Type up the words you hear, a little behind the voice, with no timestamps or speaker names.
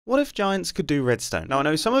What if giants could do redstone? Now I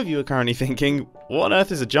know some of you are currently thinking, what on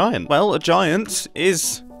earth is a giant? Well, a giant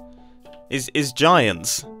is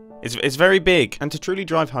giants. It's very big. And to truly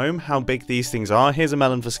drive home how big these things are, here's a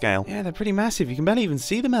melon for scale. Yeah, they're pretty massive. You can barely even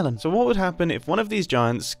see the melon. So what would happen if one of these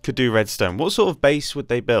giants could do redstone? What sort of base would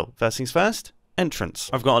they build? First things first, entrance.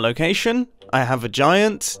 I've got a location. I have a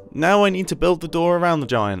giant. Now I need to build the door around the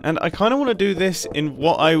giant. And I kind of want to do this in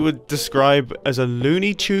what I would describe as a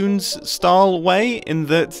Looney Tunes style way, in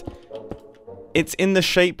that it's in the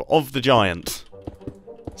shape of the giant.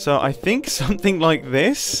 So I think something like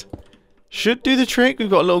this should do the trick. We've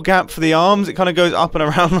got a little gap for the arms. It kind of goes up and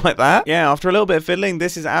around like that. Yeah, after a little bit of fiddling,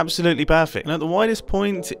 this is absolutely perfect. And at the widest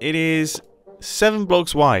point, it is 7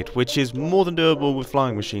 blocks wide, which is more than doable with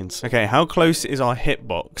flying machines. Okay, how close is our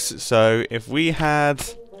hitbox? So if we had...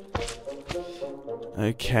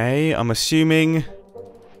 Okay, I'm assuming...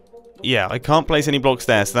 Yeah, I can't place any blocks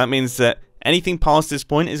there, so that means that anything past this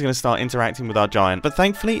point is going to start interacting with our giant. But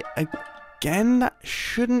thankfully... Again, that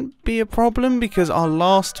shouldn't be a problem because our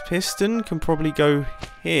last piston can probably go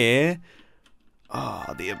here.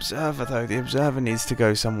 Ah, the observer though. The observer needs to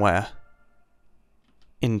go somewhere.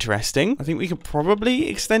 Interesting. I think we could probably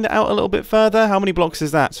extend it out a little bit further. How many blocks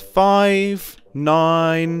is that? It's 5,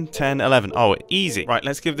 9, 10, 11. Oh, easy. Right,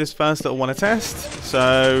 let's give this first little one a test.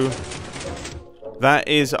 So, that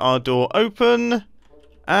is our door open.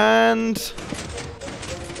 And...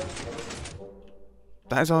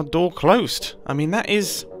 that is our door closed. I mean, that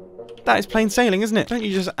is plain sailing, isn't it? Don't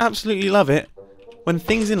you just absolutely love it when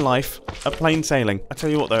things in life are plain sailing? I tell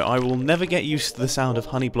you what though, I will never get used to the sound of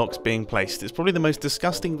honey blocks being placed. It's probably the most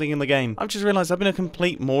disgusting thing in the game. I've just realised I've been a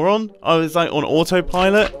complete moron. I was like on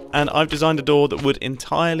autopilot and I've designed a door that would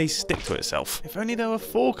entirely stick to itself. If only there were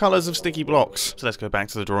 4 colours of sticky blocks. So let's go back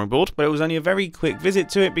to the drawing board. But it was only a very quick visit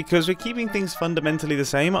to it because we're keeping things fundamentally the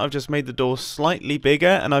same. I've just made the door slightly bigger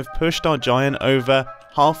and I've pushed our giant over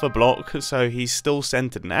half a block, so he's still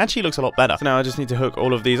centered and it actually looks a lot better. So now I just need to hook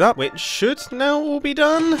all of these up, which should now all be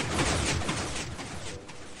done.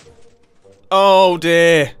 Oh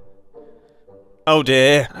dear. Oh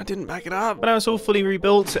dear. I didn't back it up. But now it's all fully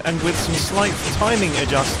rebuilt and with some slight timing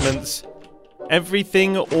adjustments,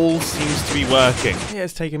 everything all seems to be working. Yeah,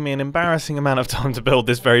 it's taken me an embarrassing amount of time to build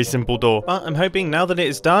this very simple door. But I'm hoping now that it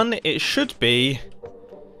is done, it should be...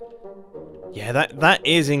 Yeah, that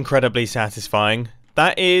is incredibly satisfying.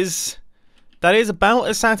 That is about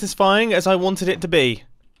as satisfying as I wanted it to be.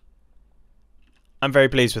 I'm very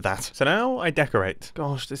pleased with that. So now I decorate.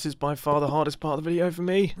 Gosh, this is by far the hardest part of the video for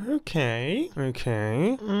me. Okay.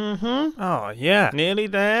 Oh, yeah. Nearly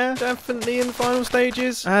there. Definitely in the final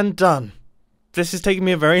stages. And done. This has taken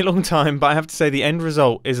me a very long time, but I have to say the end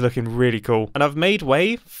result is looking really cool. And I've made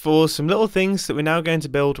way for some little things that we're now going to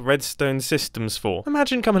build redstone systems for.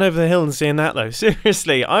 Imagine coming over the hill and seeing that though.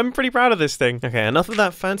 Seriously, I'm pretty proud of this thing. Okay, enough of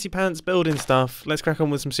that fancy pants building stuff. Let's crack on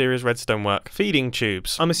with some serious redstone work. Feeding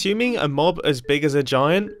tubes. I'm assuming a mob as big as a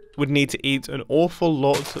giant would need to eat an awful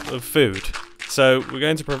lot of food. So we're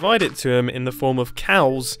going to provide it to him in the form of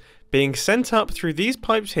cows being sent up through these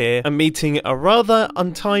pipes here and meeting a rather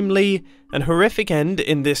untimely and horrific end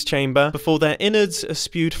in this chamber before their innards are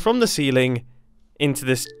spewed from the ceiling into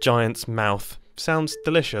this giant's mouth. Sounds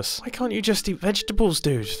delicious. Why can't you just eat vegetables,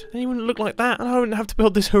 dude? Then you wouldn't look like that and I wouldn't have to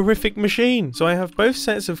build this horrific machine. So I have both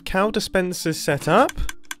sets of cow dispensers set up.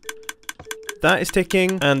 That is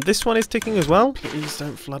ticking, and this one is ticking as well. Please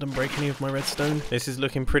don't flood and break any of my redstone. This is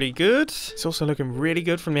looking pretty good. It's also looking really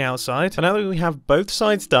good from the outside. And now that we have both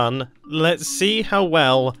sides done, let's see how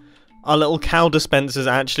well our little cow dispensers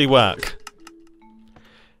actually work.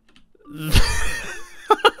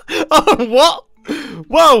 Oh, what?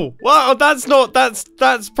 Whoa! Wow,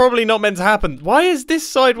 that's probably not meant to happen. Why is this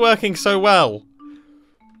side working so well?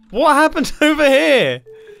 What happened over here?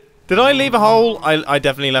 Did I leave a hole? I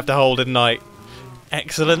definitely left a hole, didn't I?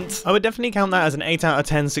 Excellent. I would definitely count that as an 8 out of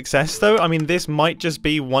 10 success, though. I mean, this might just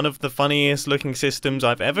be one of the funniest looking systems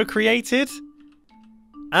I've ever created.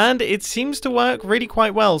 And it seems to work really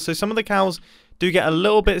quite well. So some of the cows do get a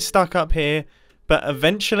little bit stuck up here, but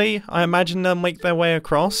eventually, I imagine they'll make their way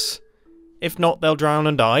across. If not, they'll drown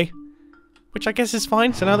and die, which I guess is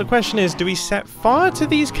fine. So now the question is, do we set fire to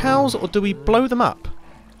these cows or do we blow them up?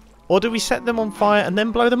 Or do we set them on fire and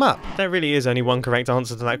then blow them up? There really is only one correct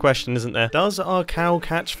answer to that question, isn't there? Does our cow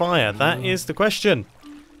catch fire? That is the question.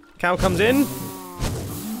 Cow comes in.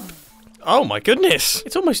 Oh my goodness!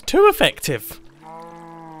 It's almost too effective.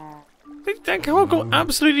 That cow got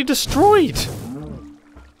absolutely destroyed.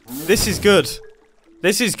 This is good.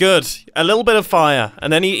 This is good. A little bit of fire.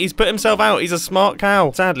 And then he's put himself out. He's a smart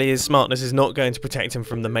cow. Sadly, his smartness is not going to protect him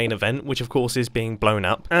from the main event, which of course is being blown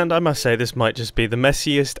up. And I must say, this might just be the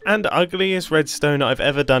messiest and ugliest redstone I've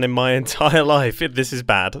ever done in my entire life. This is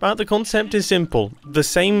bad. But the concept is simple. The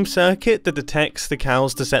same circuit that detects the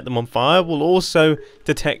cows to set them on fire will also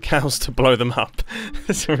detect cows to blow them up.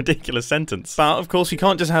 It's a ridiculous sentence. But of course, you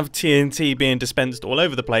can't just have TNT being dispensed all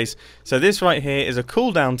over the place. So this right here is a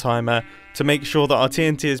cooldown timer to make sure that our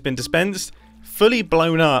TNT has been dispensed, fully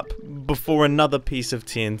blown up, before another piece of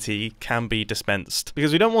TNT can be dispensed.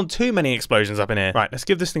 Because we don't want too many explosions up in here. Right, let's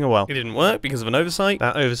give this thing a whirl. It didn't work because of an oversight.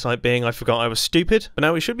 That oversight being I forgot I was stupid. But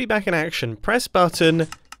now we should be back in action. Press button,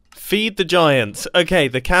 feed the giants. Okay,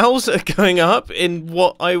 the cows are going up in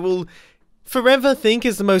what I will forever think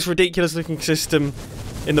is the most ridiculous looking system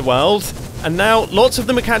in the world. And now lots of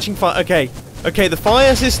them are catching fire. Okay, the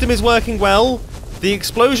fire system is working well. The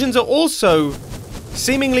explosions are also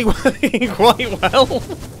seemingly working quite well.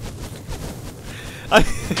 I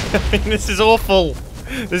mean, this is awful.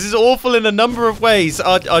 This is awful in a number of ways.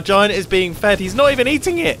 Our giant is being fed. He's not even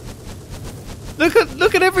eating it. Look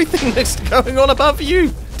at everything that's going on above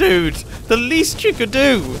you, dude. The least you could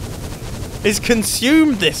do is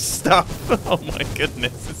consume this stuff. Oh my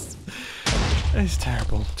goodness. It's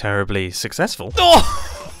terrible. Terribly successful.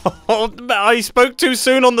 Oh, I spoke too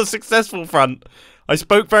soon on the successful front.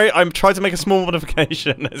 I'm trying to make a small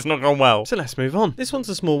modification. It's not gone well. So let's move on. This one's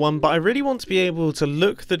a small one, but I really want to be able to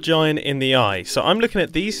look the giant in the eye. So I'm looking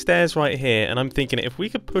at these stairs right here, and I'm thinking if we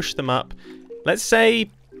could push them up, let's say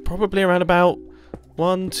probably around about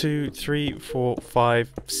 1, 2, 3, 4,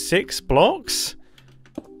 5, 6 blocks.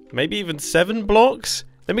 Maybe even 7 blocks.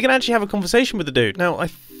 Then we can actually have a conversation with the dude. Now, I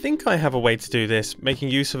think I have a way to do this, making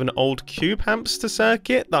use of an old cube hamster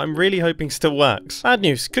circuit that I'm really hoping still works. Bad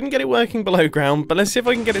news, couldn't get it working below ground, but let's see if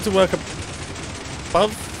I can get it to work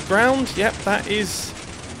above ground. Yep, that is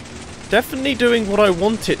definitely doing what I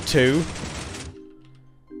want it to.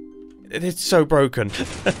 It's so broken.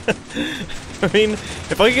 I mean,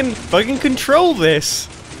 if I can control this,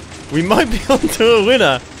 we might be onto a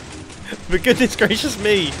winner. But goodness gracious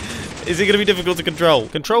me, is it going to be difficult to control?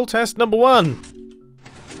 Control test number 1.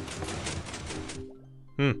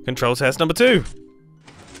 Control test number 2.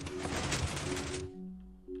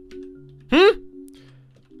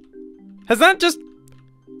 Has that just...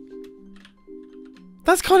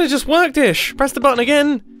 That's kind of just worked-ish. Press the button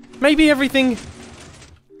again. Maybe everything...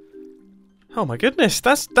 Oh my goodness,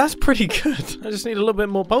 that's pretty good. I just need a little bit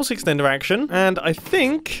more pulse extender action. And I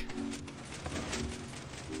think...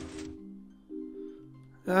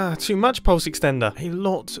 too much pulse extender. A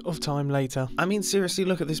lot of time later. I mean, seriously,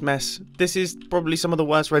 look at this mess. This is probably some of the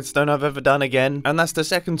worst redstone I've ever done again. And that's the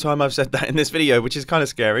second time I've said that in this video, which is kind of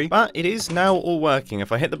scary. But it is now all working.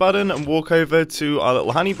 If I hit the button and walk over to our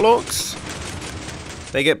little honey blocks,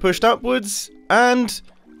 they get pushed upwards, and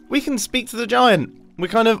we can speak to the giant. We're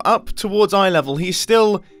kind of up towards eye level. He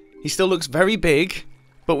still looks very big,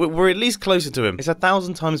 but we're at least closer to him. It's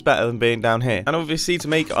 1,000 times better than being down here. And obviously, to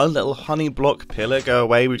make our little honey block pillar go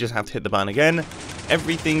away, we just have to hit the button again.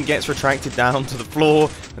 Everything gets retracted down to the floor,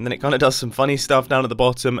 and then it kind of does some funny stuff down at the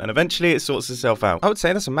bottom, and eventually it sorts itself out. I would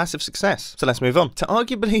say that's a massive success. So let's move on to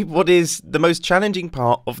arguably what is the most challenging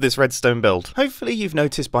part of this redstone build. Hopefully you've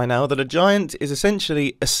noticed by now that a giant is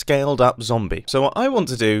essentially a scaled up zombie. So what I want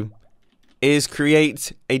to do is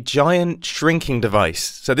create a giant shrinking device.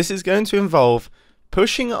 So this is going to involve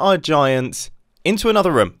pushing our giant into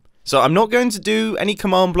another room. So I'm not going to do any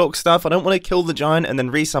command block stuff. I don't want to kill the giant and then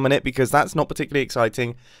resummon it because that's not particularly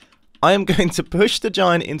exciting. I am going to push the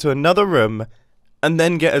giant into another room and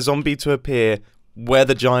then get a zombie to appear where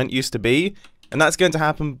the giant used to be. And that's going to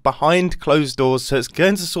happen behind closed doors, so it's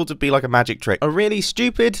going to sort of be like a magic trick. A really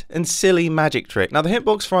stupid and silly magic trick. Now, the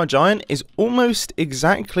hitbox for our giant is almost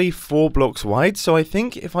exactly 4 blocks wide, so I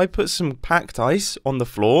think if I put some packed ice on the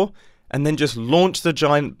floor and then just launch the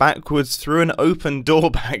giant backwards through an open door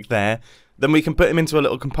back there, then we can put him into a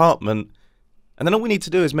little compartment. And then all we need to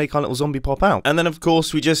do is make our little zombie pop out. And then, of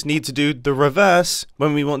course, we just need to do the reverse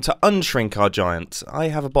when we want to unshrink our giant. I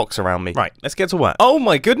have a box around me. Right, let's get to work. Oh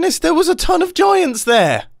my goodness, there was a ton of giants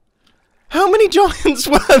there. How many giants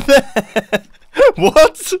were there?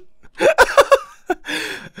 What?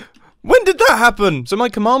 When did that happen? So my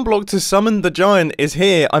command block to summon the giant is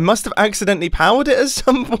here. I must have accidentally powered it at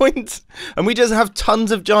some point. And we just have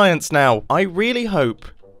tons of giants now. I really hope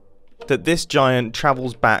that this giant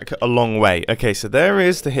travels back a long way. Okay, so there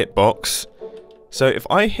is the hitbox. So if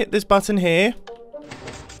I hit this button here,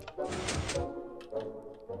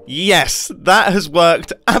 Yes, that has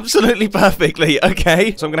worked absolutely perfectly.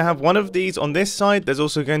 Okay, so I'm going to have one of these on this side. There's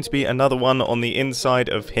also going to be another one on the inside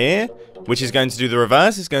of here, which is going to do the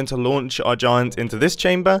reverse. It's going to launch our giant into this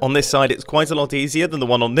chamber. On this side, it's quite a lot easier than the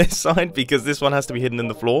one on this side because this one has to be hidden in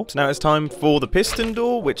the floor. So now it's time for the piston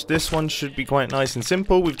door, which this one should be quite nice and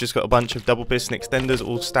simple. We've just got a bunch of double piston extenders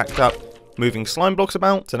all stacked up, moving slime blocks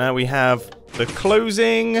about. So now we have the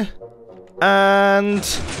closing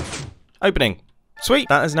and opening. Sweet.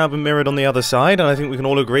 That has now been mirrored on the other side, and I think we can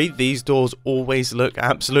all agree these doors always look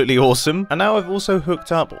absolutely awesome. And now I've also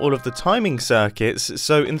hooked up all of the timing circuits,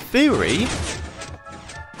 so in theory,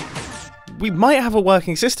 we might have a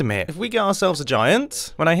working system here. If we get ourselves a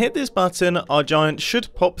giant, when I hit this button, our giant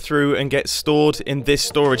should pop through and get stored in this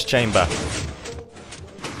storage chamber.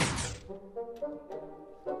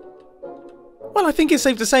 Well, I think it's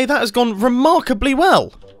safe to say that has gone remarkably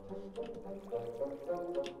well.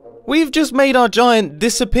 We've just made our giant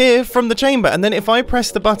disappear from the chamber, and then if I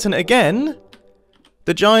press the button again,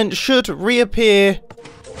 the giant should reappear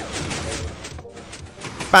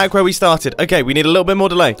back where we started. Okay, we need a little bit more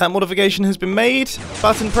delay. That modification has been made.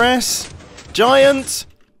 Button press. Giant.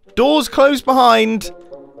 Doors closed behind.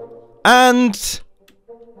 And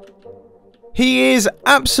he is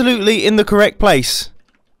absolutely in the correct place.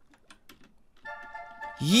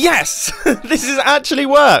 Yes! This has actually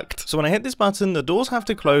worked! So when I hit this button, the doors have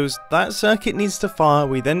to close, that circuit needs to fire,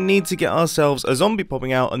 we then need to get ourselves a zombie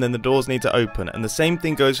popping out, and then the doors need to open. And the same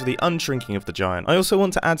thing goes for the unshrinking of the giant. I also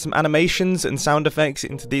want to add some animations and sound effects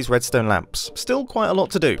into these redstone lamps. Still quite a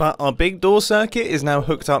lot to do. But our big door circuit is now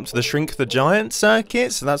hooked up to the shrink the giant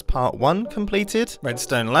circuit, so that's part 1 completed.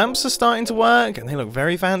 Redstone lamps are starting to work, and they look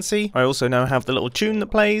very fancy. I also now have the little tune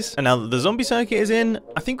that plays, and now that the zombie circuit is in,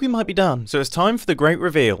 I think we might be done. So it's time for the great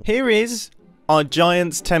reveal. Here is our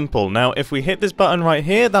giant's temple. Now, if we hit this button right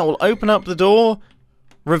here, that will open up the door,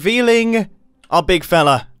 revealing our big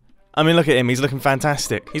fella. I mean, look at him. He's looking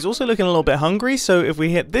fantastic. He's also looking a little bit hungry, so if we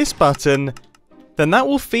hit this button, then that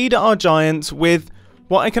will feed our giant with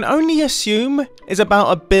what I can only assume is about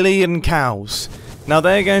 1 billion cows. Now,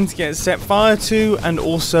 they're going to get set fire to and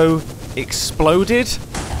also exploded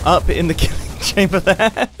up in the killing chamber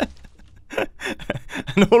there.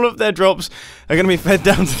 And all of their drops are going to be fed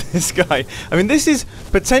down to this guy. I mean, this is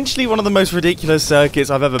potentially one of the most ridiculous circuits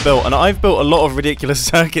I've ever built, and I've built a lot of ridiculous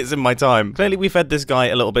circuits in my time. Clearly, we fed this guy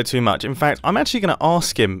a little bit too much. In fact, I'm actually going to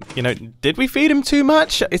ask him, you know, did we feed him too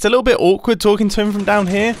much? It's a little bit awkward talking to him from down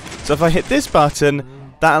here. So if I hit this button,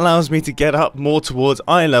 that allows me to get up more towards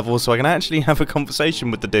eye level so I can actually have a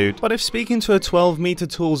conversation with the dude. But if speaking to a 12-meter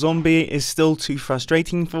tall zombie is still too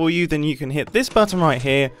frustrating for you, then you can hit this button right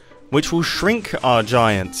here, which will shrink our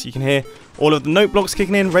giant. You can hear all of the note blocks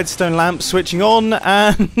kicking in, redstone lamps switching on,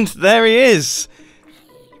 and there he is.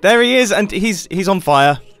 There he is, and he's on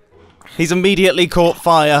fire. He's immediately caught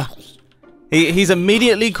fire. He's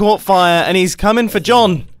immediately caught fire, and he's coming for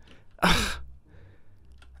John. I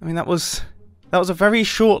mean, that was a very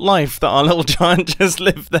short life that our little giant just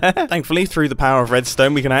lived there. Thankfully, through the power of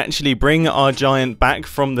redstone, we can actually bring our giant back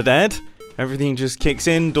from the dead. Everything just kicks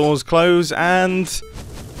in, doors close, and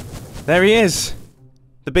there he is.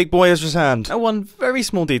 The big boy has returned. Now, one very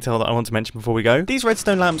small detail that I want to mention before we go. These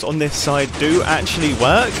redstone lamps on this side do actually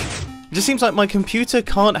work. It just seems like my computer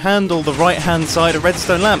can't handle the right-hand side of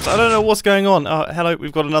redstone lamps. I don't know what's going on. Oh, hello,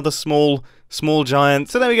 we've got another small giant.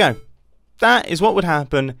 So there we go. That is what would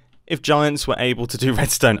happen if giants were able to do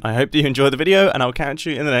redstone. I hope that you enjoyed the video, and I'll catch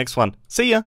you in the next one. See ya!